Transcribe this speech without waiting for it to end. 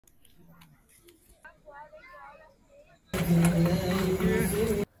Hello,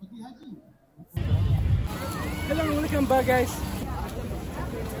 welcome back guys.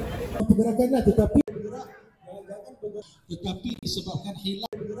 Pergerakanlah tetapi disebabkan hilang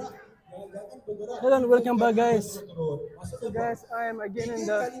Hello, welcome back guys. So guys, I am again in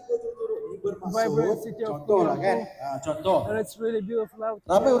the vibrant city of Kuala Lumpur. Contoh. And it's really beautiful out.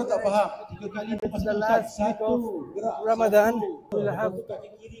 Ramai orang tak faham. 3 kali It's the last week of Ramadan. We'll have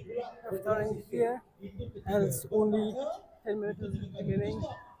Iftar here, and it's only 10 minutes at the beginning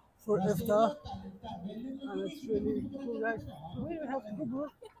for Iftar, and it's really cool guys. So we have to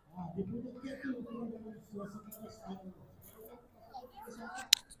go.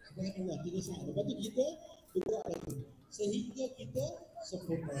 Lepas tu kita bergerak lagi sehingga kita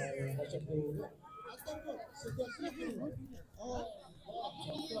sempurna macam tu. Ataupun situasi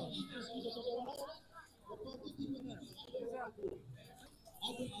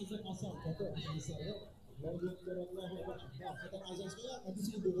ada azan asar, contoh azan asar ya. Sekarang azan sekarang nanti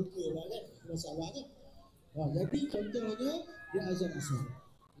sini berbuka lah kan, masalah kan. Jadi contohnya dia azan asar.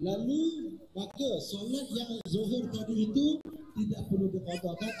 Lalu maka solat yang zuhur tadi itu tidak perlu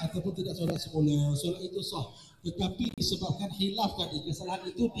diqadakan ataupun tidak solat semula. Solat itu sah. Tetapi disebabkan hilaf tadi, kesalahan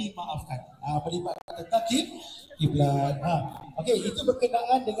itu dimaafkan. Melibatkan tentang kiblat. Okey, itu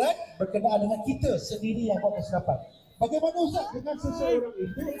berkenaan dengan kita sendiri yang buat kesilapan. Bagaimana Ustaz dengan seseorang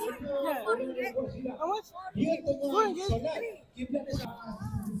itu orang yang buat silap? Dia tengah solat, kiblat dia sama.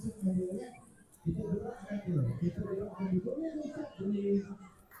 Kita beratkan dia. Kita beratkan dia. Boleh Ustaz? Boleh.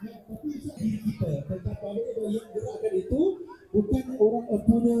 Tapi kita tentang yang gerakkan itu bukan orang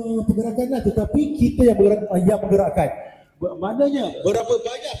punya pergerakan lah, tetapi kita yang menggerakkan. Maknanya berapa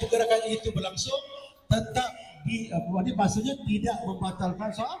banyak pergerakan itu berlangsung tetap maksudnya tidak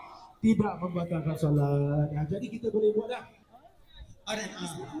membatalkan solat. Jadi kita boleh buat lah.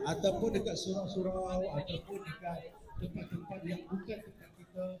 Ataupun dekat surau-surau ataupun dekat tempat-tempat yang bukan tempat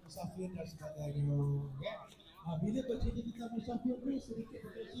kita musafir dan sebagainya. Bila bercerita kita musafir ni sedikit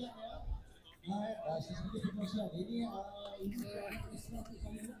perkongsian ya. Sedikit perkongsian. Ini Islam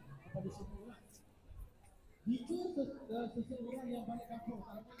kepada semua. Jika seseorang yang balik kampung,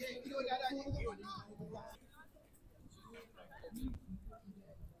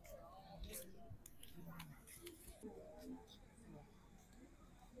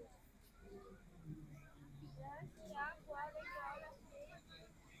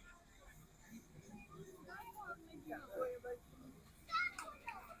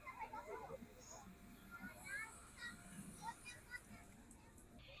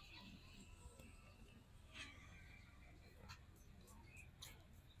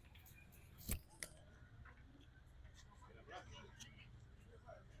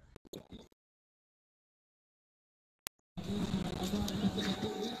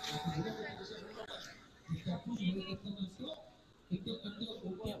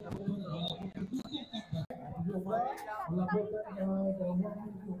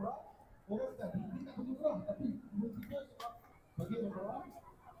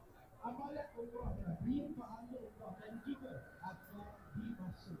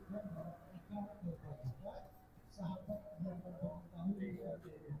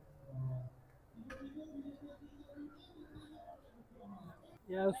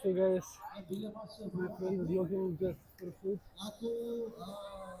 Yeah, so guys, my friend is looking just for food.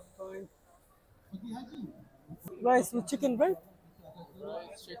 Fine. Rice with chicken, right?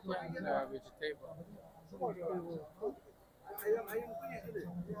 Rice, chicken, vegetable.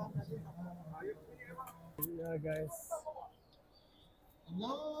 Yeah, guys.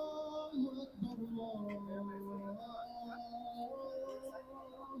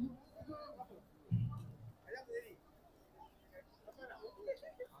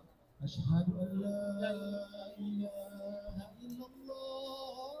 أشهد أن لا إله إلا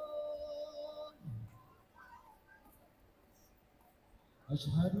الله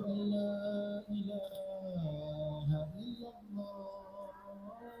أشهد أن لا إله إلا الله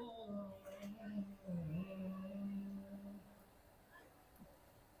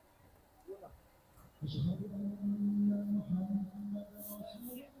أشهد أن محمدا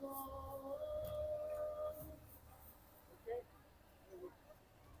رسول الله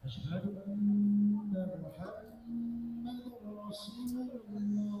أشهد أن محمدا رسول الله.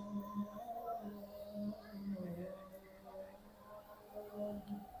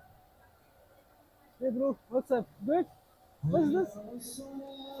 Hey bro, what's up? Good? What's this?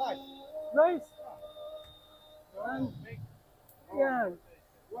 Rice? Yeah.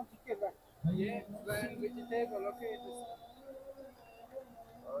 One chicken, right? Yeah, one vegetable, okay.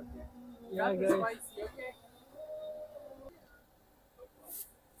 Okay. Yeah, guys. Spicy, okay.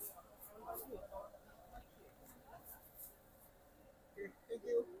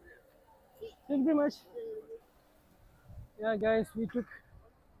 Thank you very much. Yeah, guys, we took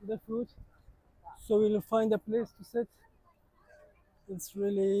the food, so we'll find a place to sit. It's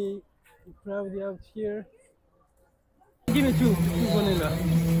really crowded out here. Give me two vanilla.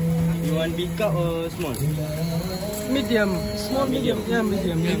 You want big cup or small? Medium, small, medium. Yeah,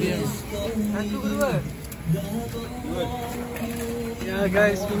 medium. Satu kedua. Yeah,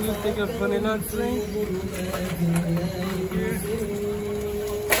 guys, we will take a vanilla drink. Here.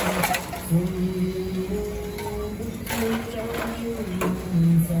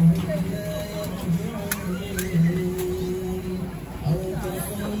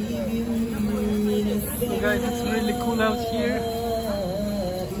 So guys, it's really cool out here.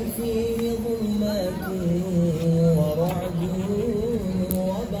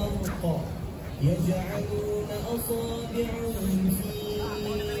 يجعلون أصابعهم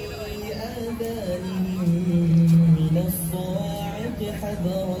في آذانهم من الصواعق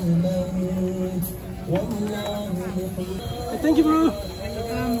حذر الموت والله محيط. Thank you, bro.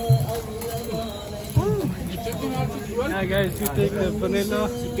 Yeah, guys, we take the vanilla.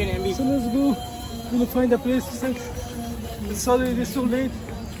 So let's go. We'll find a place to sit. It's already so late.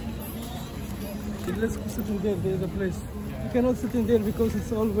 Okay, let's sit in there. There's a place. You cannot sit in there because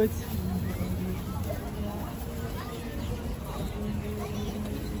it's all wet.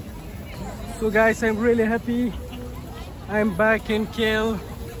 So guys, I'm really happy. I'm back in KL.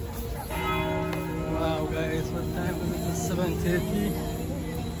 Wow, guys, what time is it? It's 7:30.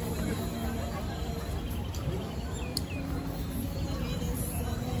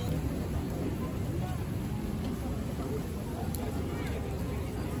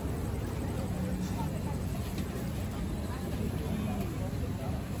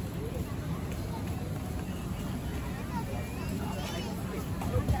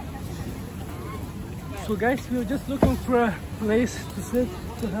 So guys, we were just looking for a place to sit,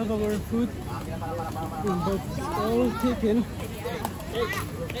 to have our food, but it's all taken.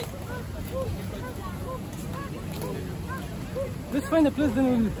 Let's find a place, then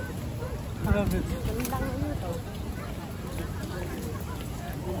we'll have it.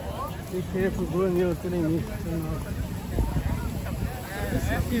 Be careful, bro, and you're telling me.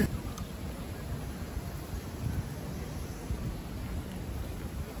 Here.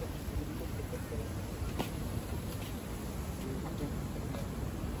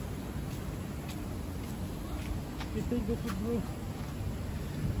 You take the food, bro.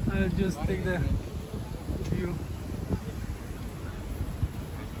 I'll just take the view.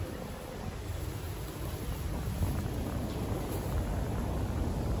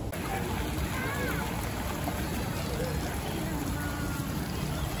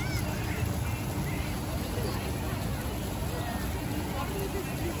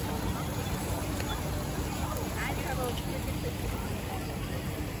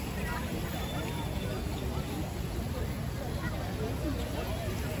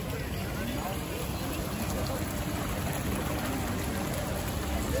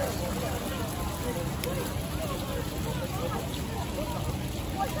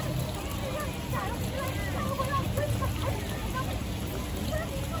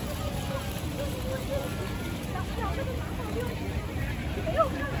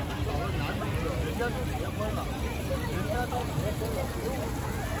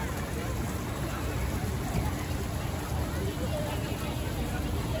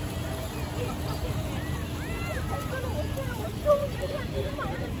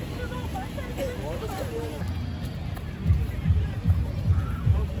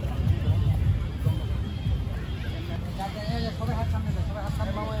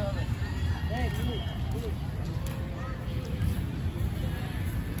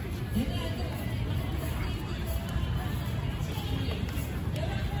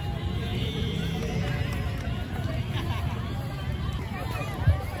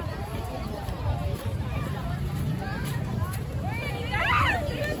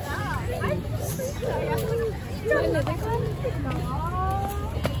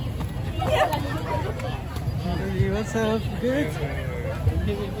 What's up? Good?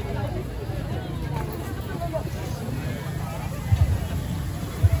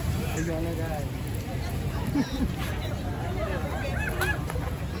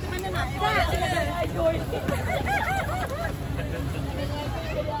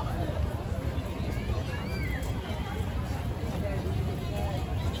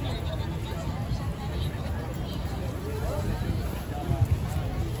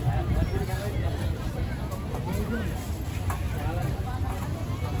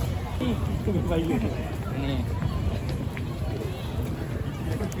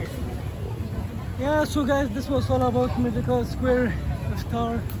 Yeah, so guys, this was all about Merdeka Square.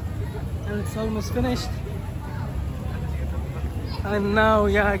 Iftar and it's almost finished. And now,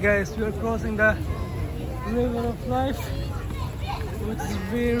 yeah guys, we are crossing the river of life, which is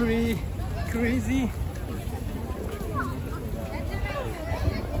very crazy.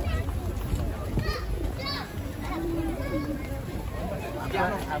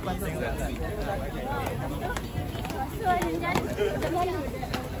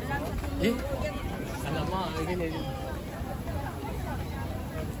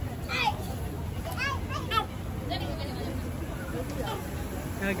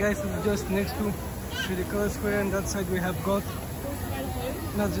 Yeah guys, it's just next to Merdeka Square, and that side we have got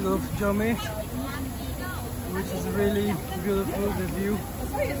Masjid of Jame, which is really beautiful, the view.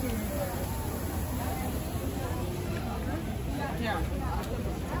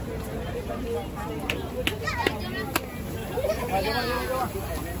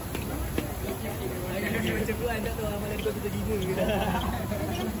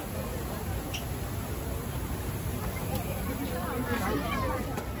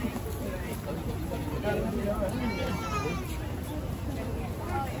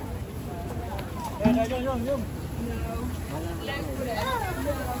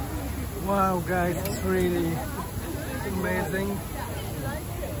 Wow guys, it's really amazing.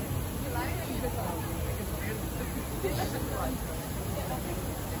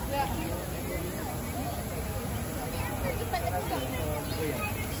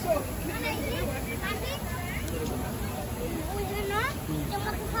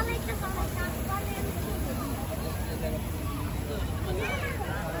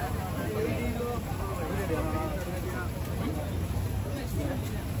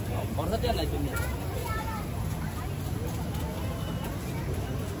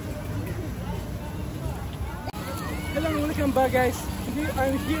 Hello and welcome back guys. Today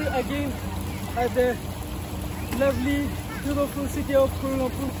I'm here again at the lovely, beautiful city of Kuala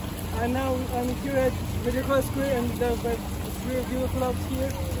Lumpur, and now I'm here at Merdeka Square, and it's very beautiful out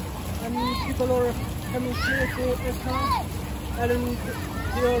here, and people are coming here to Iftar, and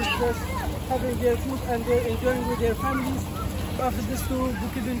they are just having their food and they're enjoying with their families. After this to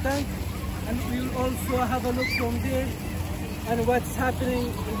Bukit Bintang, and we will also have a look from there and what's happening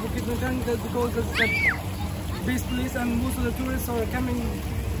in Bukit Bintang, because it's the base place and most of the tourists are coming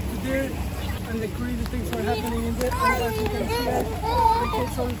to there, and the crazy things are happening in there. And as you can see, the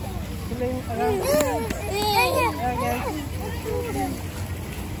kids are playing around here. Yeah guys,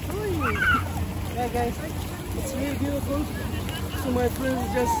 yeah guys, it's really beautiful. So my friend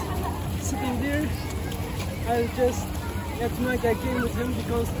is just sitting there. Tonight I came with him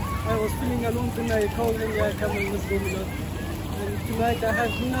because I was feeling alone, and I called him, yeah, come on, let's go with us. And tonight I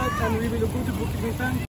have dinner and we will go to Bukit Bintang.